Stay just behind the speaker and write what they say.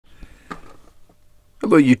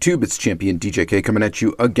Hello YouTube, it's Championdjk coming at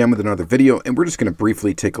you again with another video, and we're just going to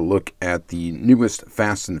briefly take a look at the newest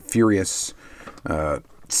Fast and Furious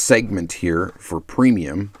segment here for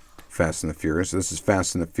premium Fast and the Furious. This is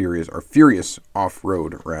Fast and the Furious, or Furious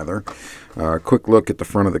Off-Road rather. Quick look at the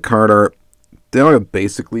front of the card art. They all have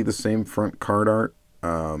basically the same front card art,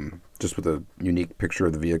 just with a unique picture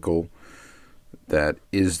of the vehicle that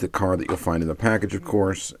is the car that you'll find in the package, of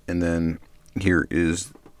course, and then here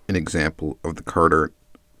is an example of the card art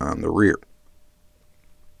on the rear.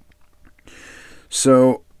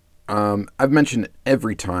 So I've mentioned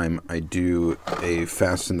every time I do a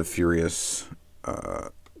Fast and the Furious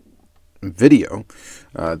video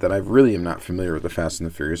that I really am not familiar with the Fast and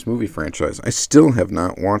the Furious movie franchise. I still have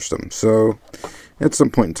not watched them, so at some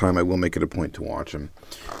point in time I will make it a point to watch them.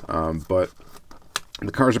 But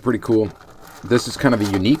the cars are pretty cool. This is kind of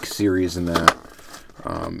a unique series in that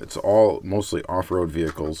it's all mostly off-road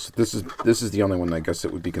vehicles. This is the only one I guess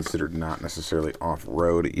that would be considered not necessarily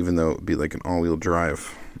off-road, even though it would be like an all-wheel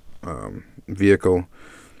drive vehicle.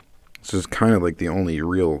 This is kind of like the only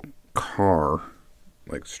real car,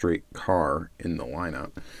 like straight car in the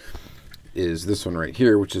lineup, is this one right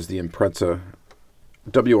here, which is the Impreza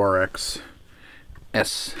WRX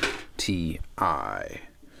STI.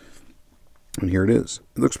 And here it is.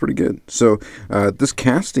 It looks pretty good. So this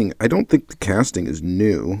casting, I don't think the casting is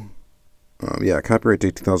new. Yeah, copyright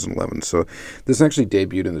date 2011. So this actually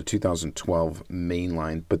debuted in the 2012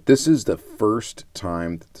 mainline, but this is the first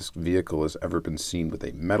time that this vehicle has ever been seen with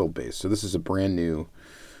a metal base. So this is a brand new,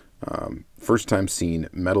 first time seen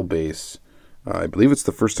metal base. I believe it's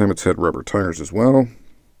the first time it's had rubber tires as well.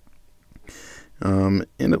 And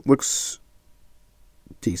it looks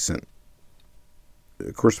decent.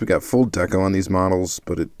 Of course, we got full deco on these models,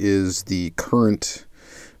 but it is the current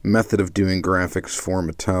method of doing graphics for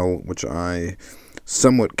Mattel, which I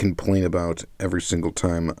somewhat complain about every single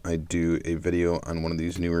time I do a video on one of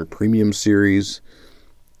these newer premium series,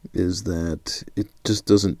 is that it just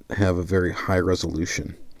doesn't have a very high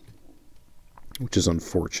resolution, which is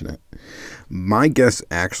unfortunate. My guess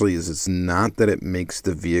actually is it's not that it makes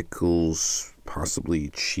the vehicles possibly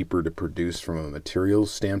cheaper to produce from a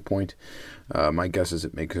materials standpoint. My guess is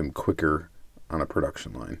it makes them quicker on a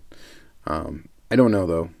production line. I don't know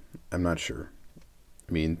though. I'm not sure.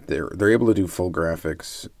 I mean, they're able to do full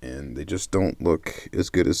graphics, and they just don't look as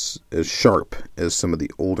good as sharp as some of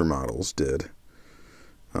the older models did,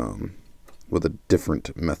 with a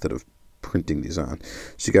different method of printing these on.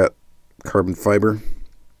 So you got carbon fiber,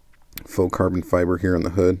 faux carbon fiber here on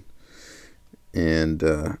the hood, and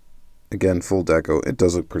again, full deco. It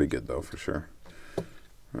does look pretty good, though, for sure.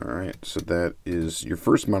 Alright, so that is your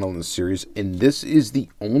first model in the series, and this is the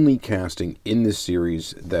only casting in this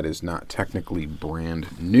series that is not technically brand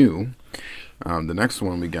new. The next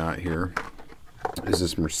one we got here is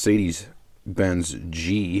this Mercedes-Benz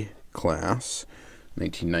G-Class,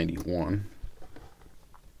 1991.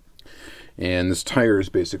 And this tire is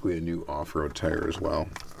basically a new off-road tire as well.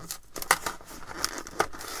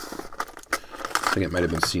 I think it might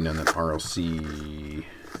have been seen on that RLC.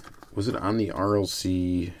 Was it on the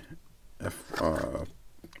RLC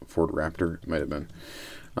Ford Raptor? It might have been.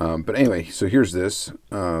 But anyway, so here's this.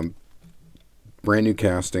 Brand new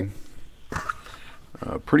casting.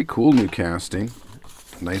 Pretty cool new casting.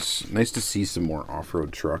 Nice to see some more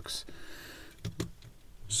off-road trucks.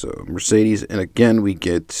 So Mercedes, and again we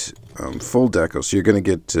get full deco. So you're going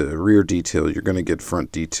to get rear detail, you're going to get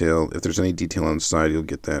front detail. If there's any detail on the side, you'll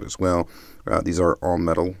get that as well. These are all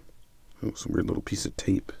metal. Oh, some weird little piece of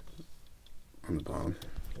tape on the bottom.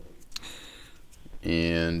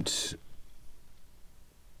 And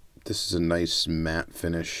this is a nice matte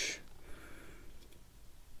finish,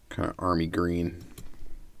 kind of army green.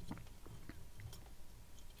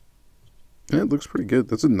 And it looks pretty good.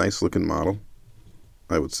 That's a nice looking model,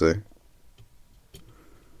 I would say.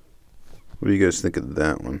 What do you guys think of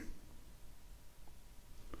that one?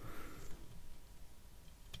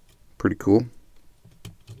 Pretty cool.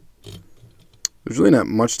 There's really not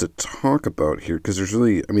much to talk about here because there's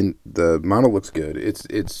really, I mean, the model looks good.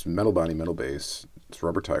 It's metal body, metal base. It's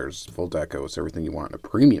rubber tires, full deco. It's everything you want in a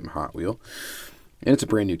premium Hot Wheel. And it's a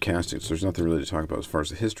brand new casting, so there's nothing really to talk about as far as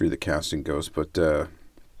the history of the casting goes, but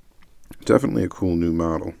definitely a cool new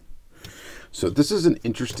model. So this is an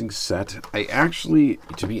interesting set. I actually,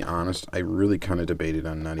 to be honest, I really kind of debated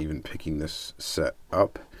on not even picking this set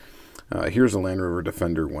up. Here's a Land Rover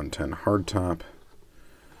Defender 110 hardtop.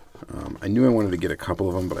 I knew I wanted to get a couple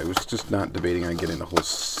of them, but I was just not debating on getting the whole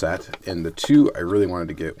set. And the two I really wanted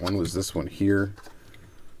to get, one was this one here,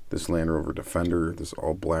 this Land Rover Defender, this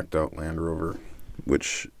all blacked out Land Rover,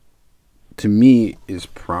 which to me is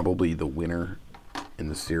probably the winner in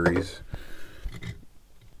the series,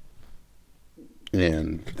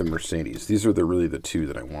 and the Mercedes. These are really the two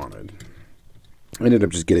that I wanted. I ended up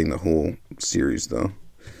just getting the whole series though.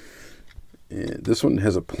 And this one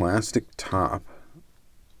has a plastic top,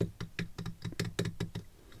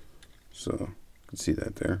 so you can see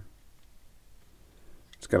that there.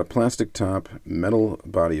 It's got a plastic top, metal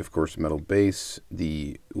body, of course, metal base.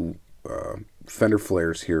 The fender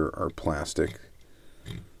flares here are plastic,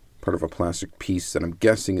 part of a plastic piece that I'm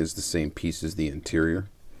guessing is the same piece as the interior.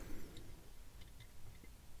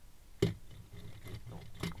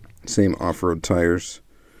 Same off-road tires.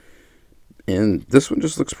 And this one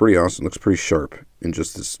just looks pretty awesome. Looks pretty sharp in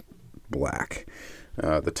just this black.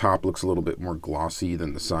 The top looks a little bit more glossy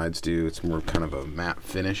than the sides do. It's more kind of a matte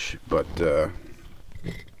finish, but the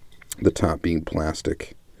top being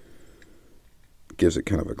plastic gives it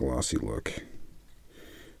kind of a glossy look.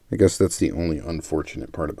 I guess that's the only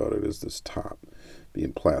unfortunate part about it, is this top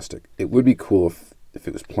being plastic. It would be cool if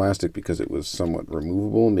it was plastic because it was somewhat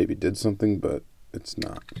removable, maybe did something, but it's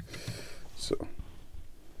not. So,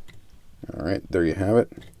 all right, there you have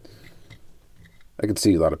it. I could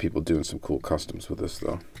see a lot of people doing some cool customs with this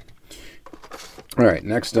though. All right,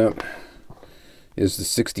 next up is the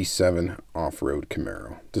 67 Off-Road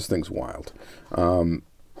Camaro. This thing's wild.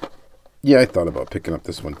 Yeah, I thought about picking up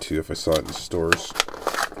this one too if I saw it in the stores.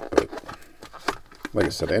 But like I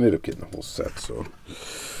said, I ended up getting the whole set, so.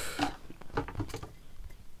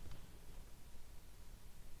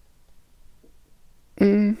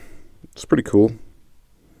 It's pretty cool.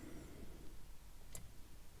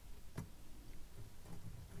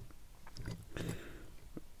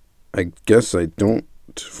 I guess I don't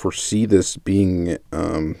foresee this being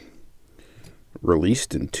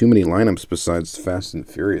released in too many lineups besides Fast and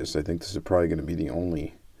Furious. I think this is probably going to be the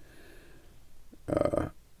only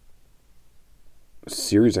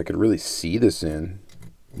series I could really see this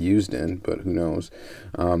used in, but who knows.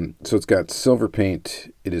 So it's got silver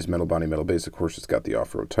paint. It is metal body, metal base. Of course, it's got the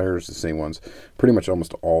off-road tires, the same ones. Pretty much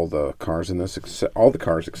almost all the cars in this, all the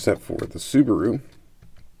cars except for the Subaru,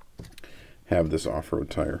 have this off-road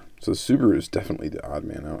tire. So the Subaru is definitely the odd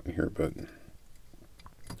man out in here, but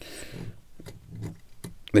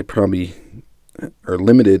they probably are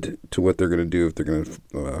limited to what they're going to do if they're going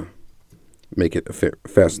to make it a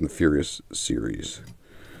Fast and the Furious series.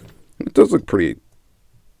 It does look pretty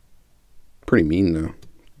mean though,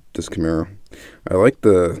 this Camaro. I like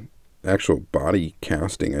the actual body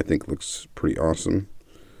casting. I think looks pretty awesome.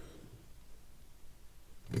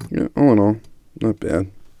 Yeah, all in all, not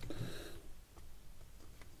bad.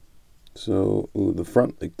 So, ooh, the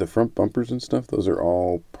front, like the front bumpers and stuff, those are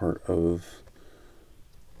all part of,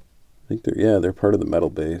 I think they're part of the metal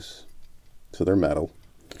base. So they're metal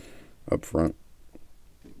up front.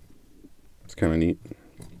 It's kind of neat.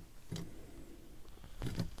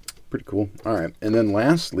 Pretty cool. All right, and then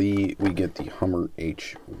lastly, we get the Hummer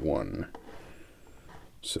H1.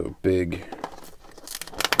 So big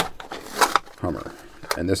Hummer.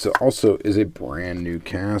 And this also is a brand new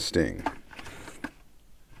casting.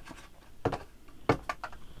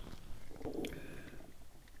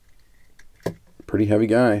 Pretty heavy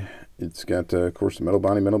guy. It's got, of course, the metal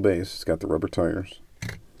body, metal base. It's got the rubber tires.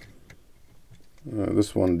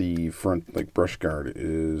 This one, the front like brush guard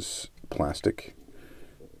is plastic,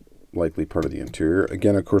 likely part of the interior.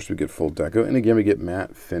 Again, of course, we get full deco, and again, we get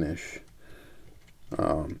matte finish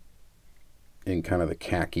in kind of the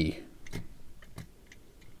khaki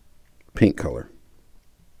paint color.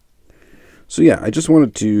 So yeah, I just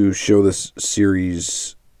wanted to show this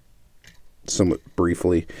series somewhat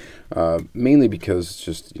briefly, mainly because it's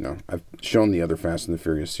just, you know, I've shown the other Fast and the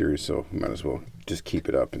Furious series, so we might as well just keep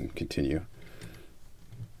it up and continue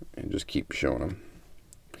and just keep showing them.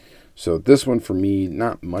 So this one for me,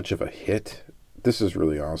 not much of a hit. This is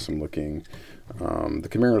really awesome looking. The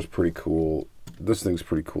Camaro's pretty cool. This thing's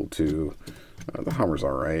pretty cool too. The Hummer's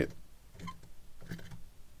all right.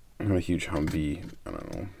 I'm a huge Humvee, I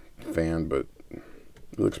don't know, fan, but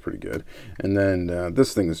it looks pretty good. And then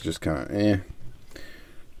this thing is just kind of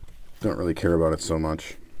don't really care about it so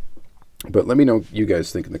much. But let me know what you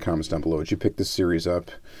guys think in the comments down below. Would you pick this series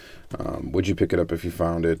up? Would you pick it up if you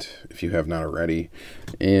found it, if you have not already?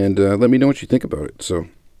 And let me know what you think about it. So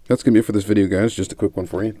that's going to be it for this video, guys. Just a quick one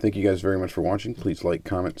for you. Thank you guys very much for watching. Please like,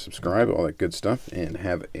 comment, subscribe, all that good stuff, and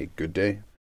have a good day.